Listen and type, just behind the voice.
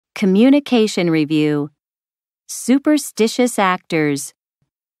Communication Review. Superstitious actors.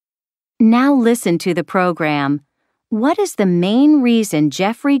 Now listen to the program. What is the main reason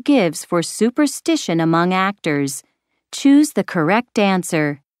Jeffrey gives for superstition among actors? Choose the correct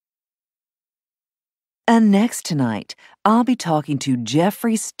answer. And next tonight, I'll be talking to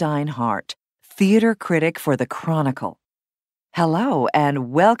Jeffrey Steinhardt, theater critic for The Chronicle. Hello,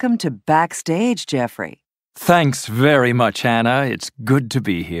 and welcome to Backstage, Jeffrey. Thanks very much, Anna. It's good to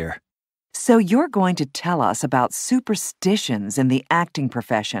be here. So you're going to tell us about superstitions in the acting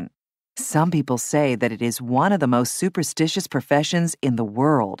profession. Some people say that it is one of the most superstitious professions in the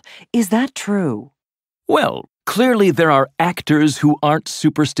world. Is that true? Well, clearly there are actors who aren't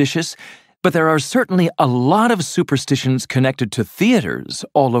superstitious, but there are certainly a lot of superstitions connected to theaters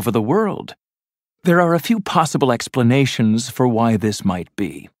all over the world. There are a few possible explanations for why this might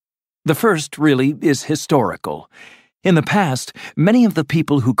be. The first, really, is historical. In the past, many of the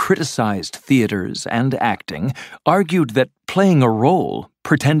people who criticized theaters and acting argued that playing a role,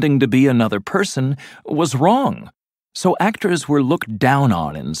 pretending to be another person, was wrong. So actors were looked down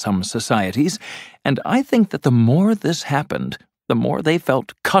on in some societies, and I think that the more this happened, the more they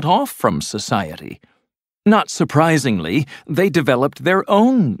felt cut off from society. Not surprisingly, they developed their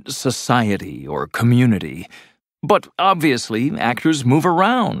own society or community. But obviously, actors move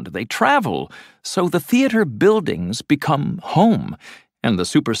around, they travel, so the theater buildings become home, and the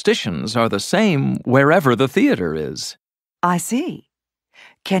superstitions are the same wherever the theater is. I see.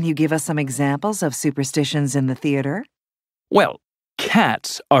 Can you give us some examples of superstitions in the theater? Well,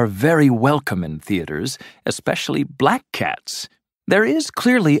 cats are very welcome in theaters, especially black cats. There is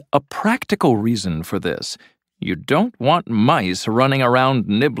clearly a practical reason for this. You don't want mice running around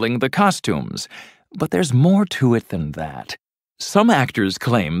nibbling the costumes. But there's more to it than that. Some actors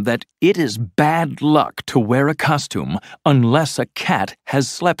claim that it is bad luck to wear a costume unless a cat has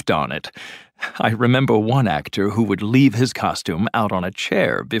slept on it. I remember one actor who would leave his costume out on a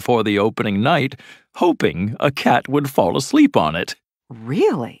chair before the opening night, hoping a cat would fall asleep on it.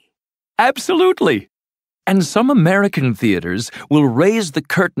 Really? Absolutely. And some American theaters will raise the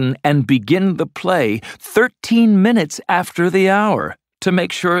curtain and begin the play 13 minutes after the hour to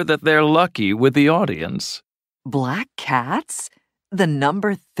make sure that they're lucky with the audience. Black cats? The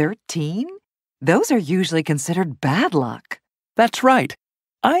number 13? Those are usually considered bad luck. That's right.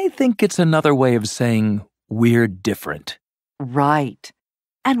 I think it's another way of saying we're different. Right.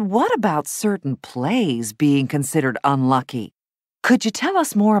 And what about certain plays being considered unlucky? Could you tell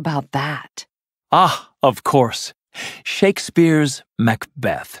us more about that? Ah, of course. Shakespeare's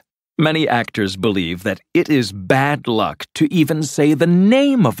Macbeth. Many actors believe that it is bad luck to even say the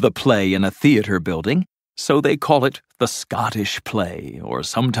name of the play in a theater building, so they call it the Scottish play, or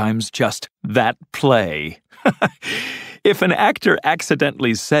sometimes just that play. If an actor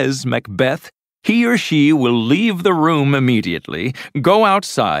accidentally says Macbeth, he or she will leave the room immediately, go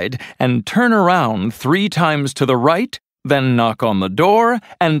outside, and turn around 3 times to the right, then knock on the door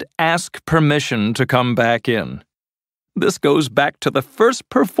and ask permission to come back in. This goes back to the first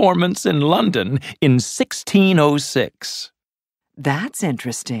performance in London in 1606. That's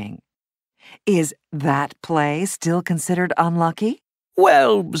interesting. Is that play still considered unlucky?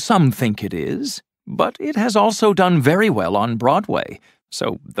 Well, some think it is, but it has also done very well on Broadway,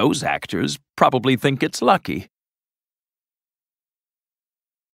 so those actors probably think it's lucky.